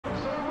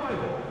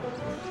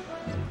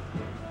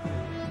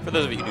For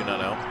those of you who do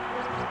not know,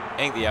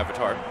 Aang the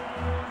Avatar,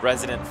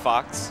 resident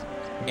Fox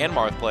and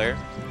Marth player,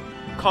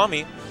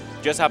 Kami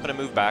just happened to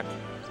move back.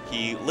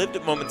 He lived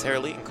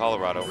momentarily in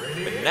Colorado,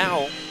 but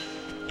now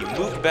he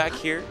moved back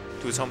here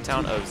to his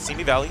hometown of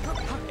Simi Valley,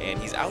 and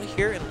he's out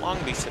here in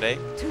Long Beach today,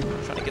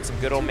 trying to get some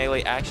good old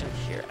melee action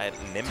here at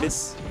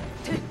Nimbus.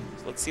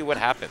 So let's see what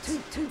happens.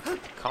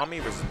 Kami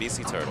versus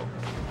BC Turtle.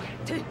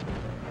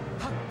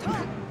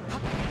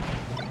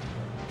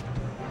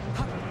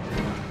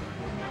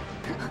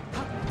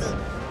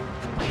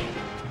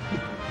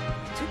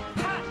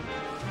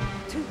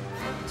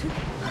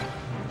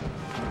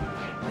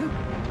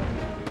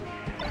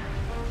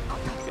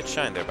 Good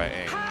shine there by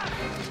Aang.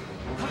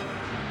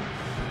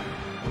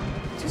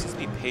 Seems to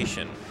be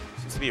patient.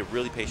 Seems to be a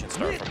really patient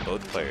start from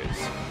both players.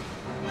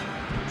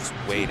 Just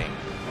waiting.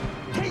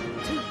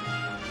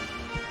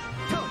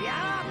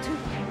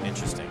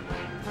 Interesting.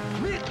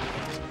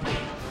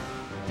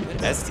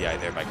 Good SDI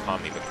there by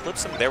Kami, but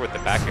clips him there with the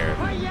back air.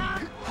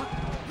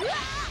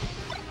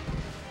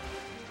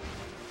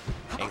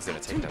 Aang's gonna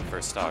take that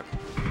first stock.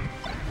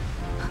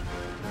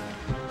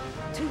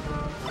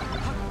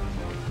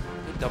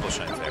 Good double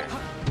shines there.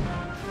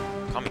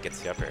 Kami gets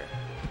the up air.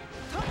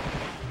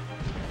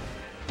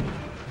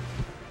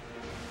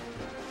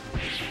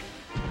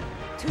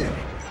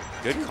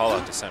 Good call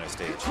out to center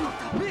stage.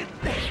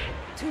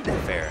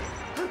 Fair.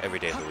 Every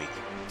day of the week.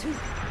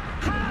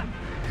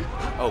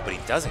 Oh, but he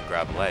doesn't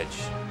grab ledge.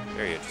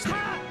 Very interesting.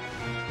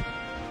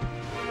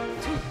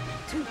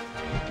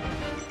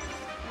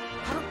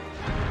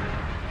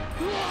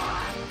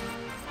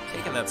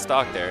 Taking that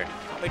stock there.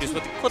 Kami just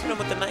clipping him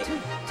with the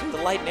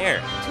light and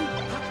air.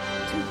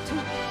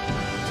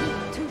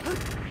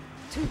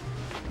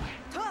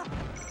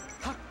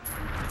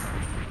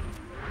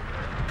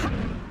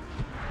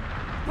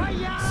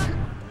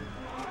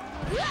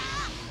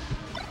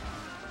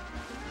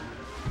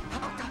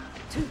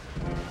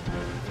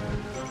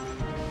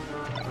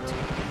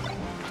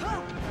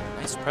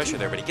 Nice pressure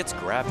there, but he gets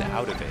grabbed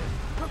out of it.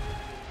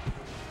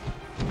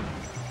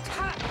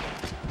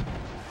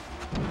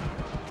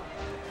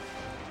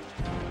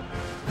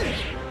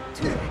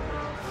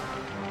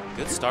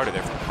 Good starter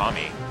there from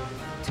Kami.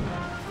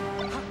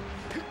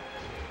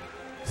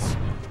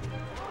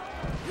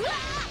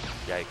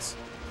 Yikes.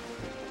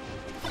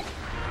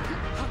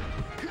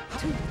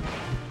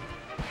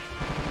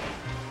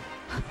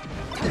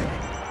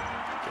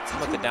 Gets him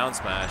with the down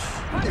smash.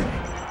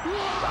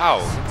 Wow,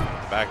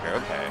 back there,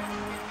 okay.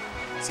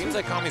 Seems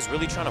like Kami's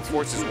really trying to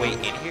force his way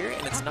in here,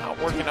 and it's not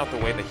working out the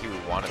way that he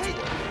would want it to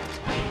work.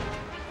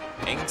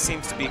 Aang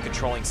seems to be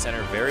controlling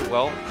center very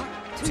well.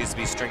 Seems to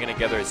be stringing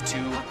together his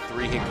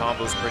 2-3 hit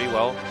combos pretty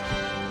well.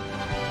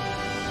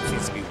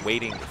 Seems to be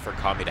waiting for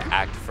Kami to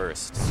act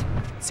first.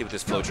 Let's see what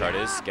this flowchart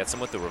is. Gets him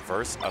with the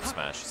reverse up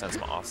smash. Sends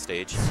him off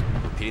stage.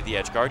 Repeated the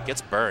edge guard.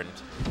 Gets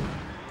burned.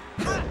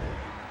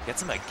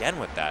 Gets him again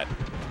with that.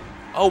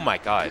 Oh my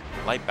god.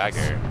 Light back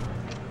air.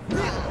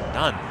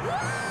 Done.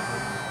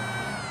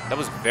 That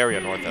was very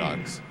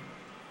unorthodox.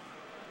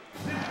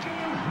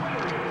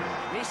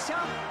 Mission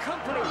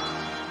complete.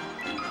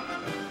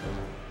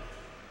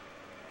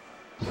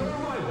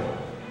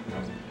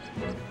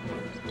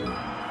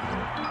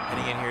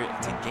 Heading in here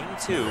to game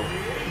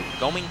 2,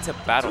 going to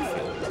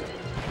Battlefield.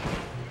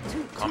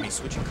 Kami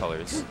switching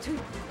colors.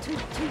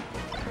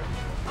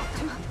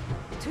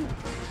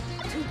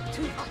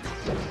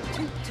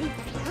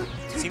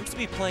 Seems to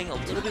be playing a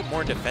little bit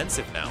more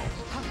defensive now.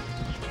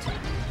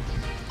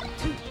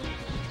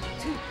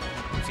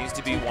 Seems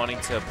to be wanting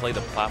to play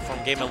the platform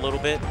game a little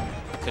bit,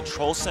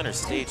 control center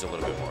stage a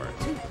little bit more.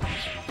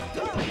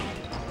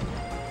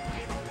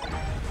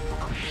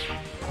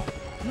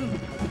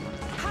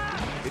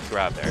 Good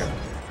grab there.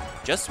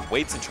 Just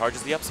waits and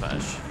charges the up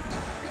smash.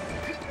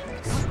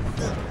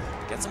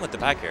 Gets him with the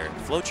back air.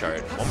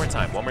 Flowchart. One more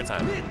time, one more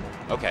time.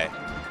 Okay,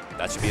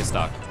 that should be a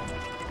stock.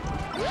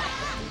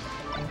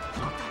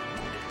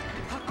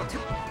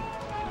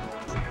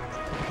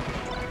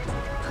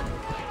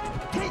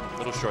 A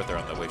little short there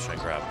on the wave shine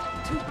grab.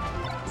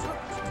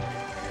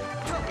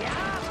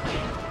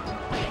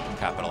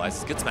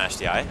 Capitalizes. Good smash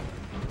DI.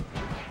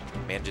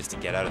 Manages to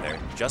get out of there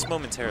just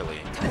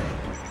momentarily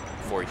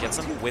before he gets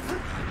him with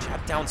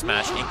jab down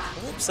smash and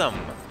clips him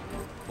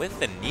with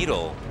the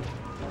needle.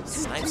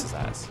 Snipes his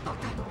ass.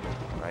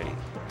 Alrighty.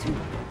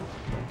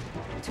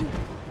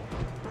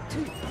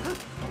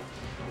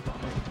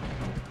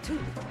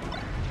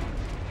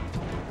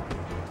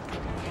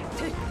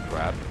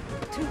 Grab.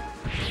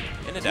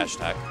 And a dash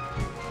attack.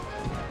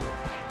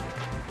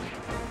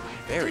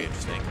 Very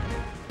interesting.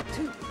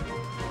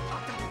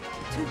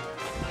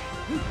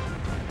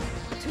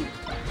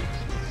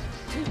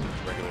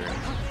 Regular.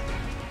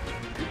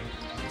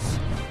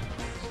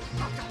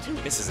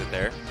 Misses it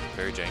there.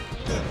 Very jank.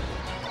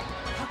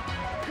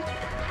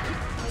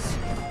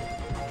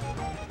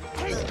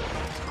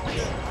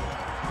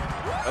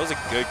 That was a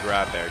good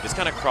grab there. Just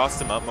kind of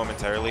crossed him up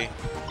momentarily.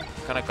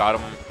 Kind of got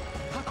him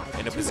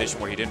in a position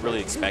where he didn't really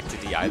expect to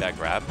DI that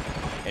grab.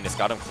 And just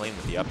got him clean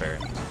with the up air.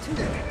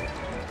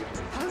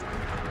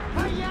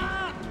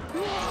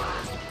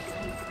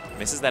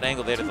 Misses that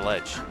angle there to the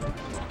ledge.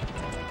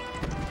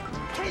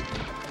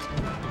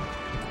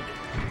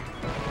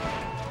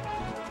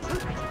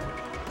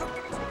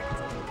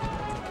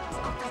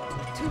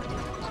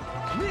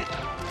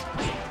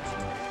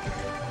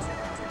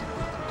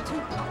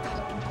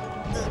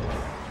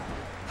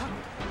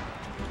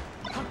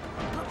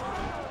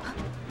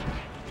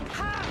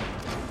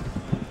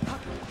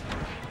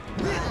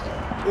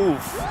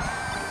 Oof.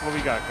 What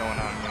we got going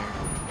on here?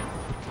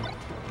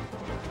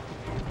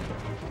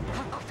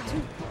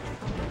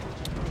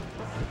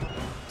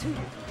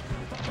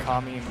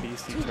 Kami and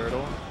BC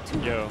Turtle.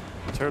 Yo,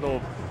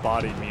 Turtle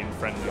bodied me in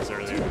friendlies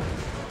earlier.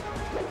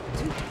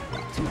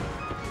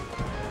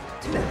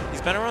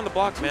 He's been around the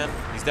block, man.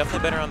 He's definitely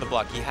been around the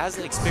block. He has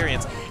the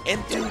experience.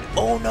 And dude,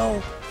 oh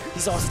no,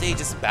 he's off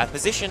stage. It's bad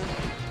position.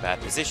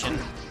 Bad position.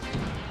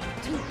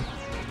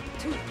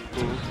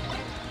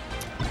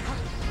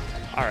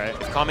 All right.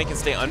 If Kami can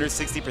stay under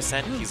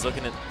 60%, he's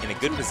looking in a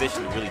good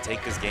position to really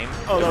take this game.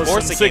 Oh, that was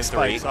Force some a game 6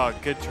 3. spikes. Oh,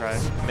 good try.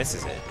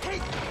 Misses it.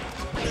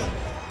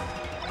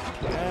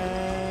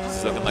 This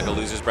is looking like a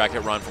loser's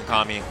bracket run from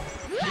Kami.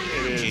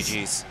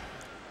 GG's.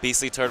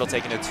 Beastly Turtle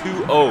taking a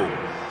 2-0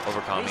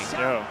 over Kami.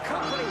 Yo,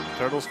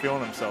 Turtle's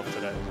feeling himself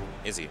today.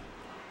 Is he?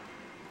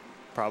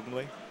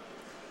 Probably.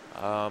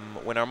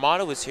 When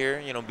Armada was here,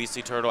 you know,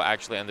 Beastly Turtle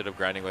actually ended up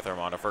grinding with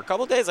Armada for a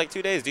couple days, like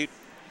 2 days, dude.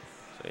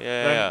 So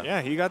yeah.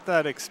 Yeah, he got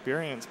that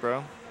experience,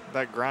 bro.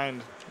 That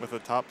grind with a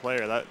top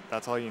player.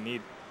 That's all you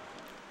need.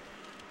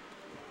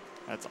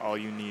 That's all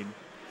you need.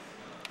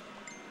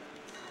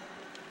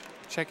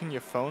 Checking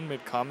your phone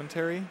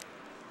mid-commentary?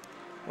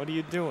 What are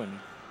you doing?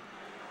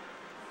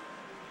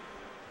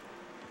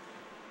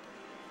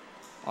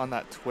 On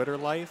that Twitter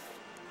life?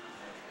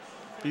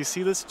 Do you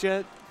see this,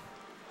 Jet?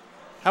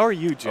 How are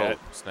you, Jet?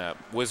 Oh, snap.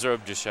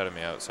 Wizard just shouted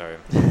me out, sorry.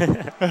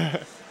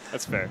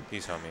 That's fair.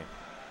 He's on me.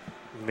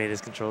 You made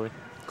his controller?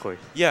 Of course.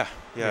 Yeah.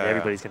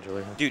 Everybody's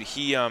controller. Huh? Dude,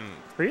 he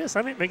Were you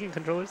assignment making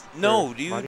controllers? No, Or dude. modding?